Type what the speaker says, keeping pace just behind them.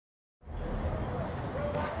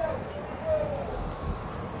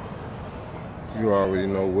You already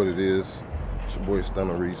know what it is. It's your boy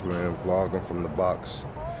Stunna Reese, man, vlogging from the box.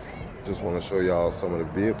 Just want to show y'all some of the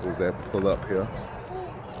vehicles that pull up here.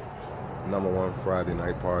 #1 Friday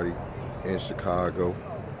night party in Chicago.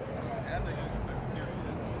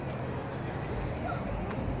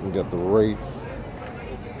 We got the Wraith,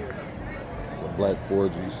 the black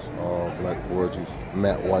 4Gs, all black 4Gs,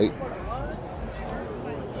 matte white.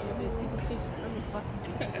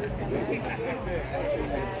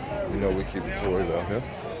 You know we keep the toys out here.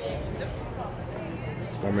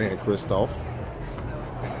 My man Christoph.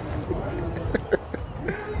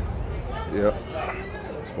 Yep,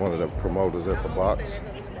 it's one of the promoters at the box.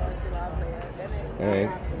 And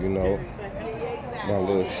you know, my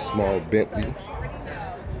little small Bentley.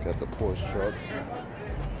 Got the Porsche trucks,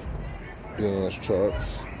 Benz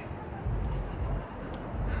trucks.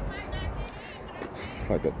 It's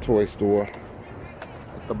like a toy store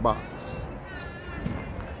at the box.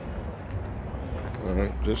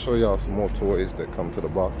 Just show y'all some more toys that come to the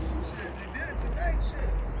box.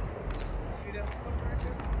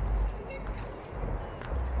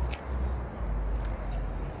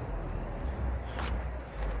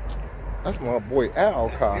 That's my boy Al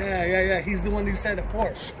car. Yeah. He's the one who said the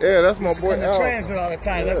Porsche. Yeah, that's my boy Al. The transit all the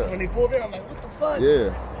time. Yeah. That's when he pulled in. I'm like, what the fuck?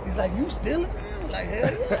 Yeah. He's like, you stealing? I'm like,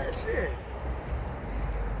 hell yeah, shit.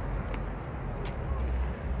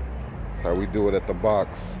 That's how we do it at the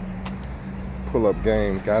box. Pull-up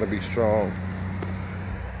game, gotta be strong.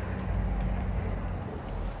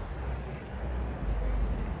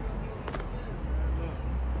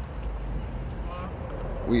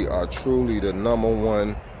 We are truly the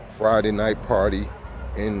 #1 Friday night party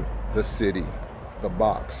in the city, the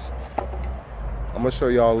box. I'm gonna show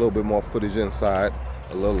y'all a little bit more footage inside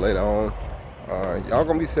a little later on. Y'all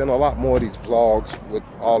gonna be seeing a lot more of these vlogs with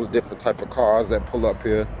all the different type of cars that pull up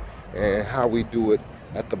here and how we do it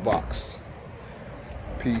at the box.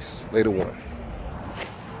 Peace, later one.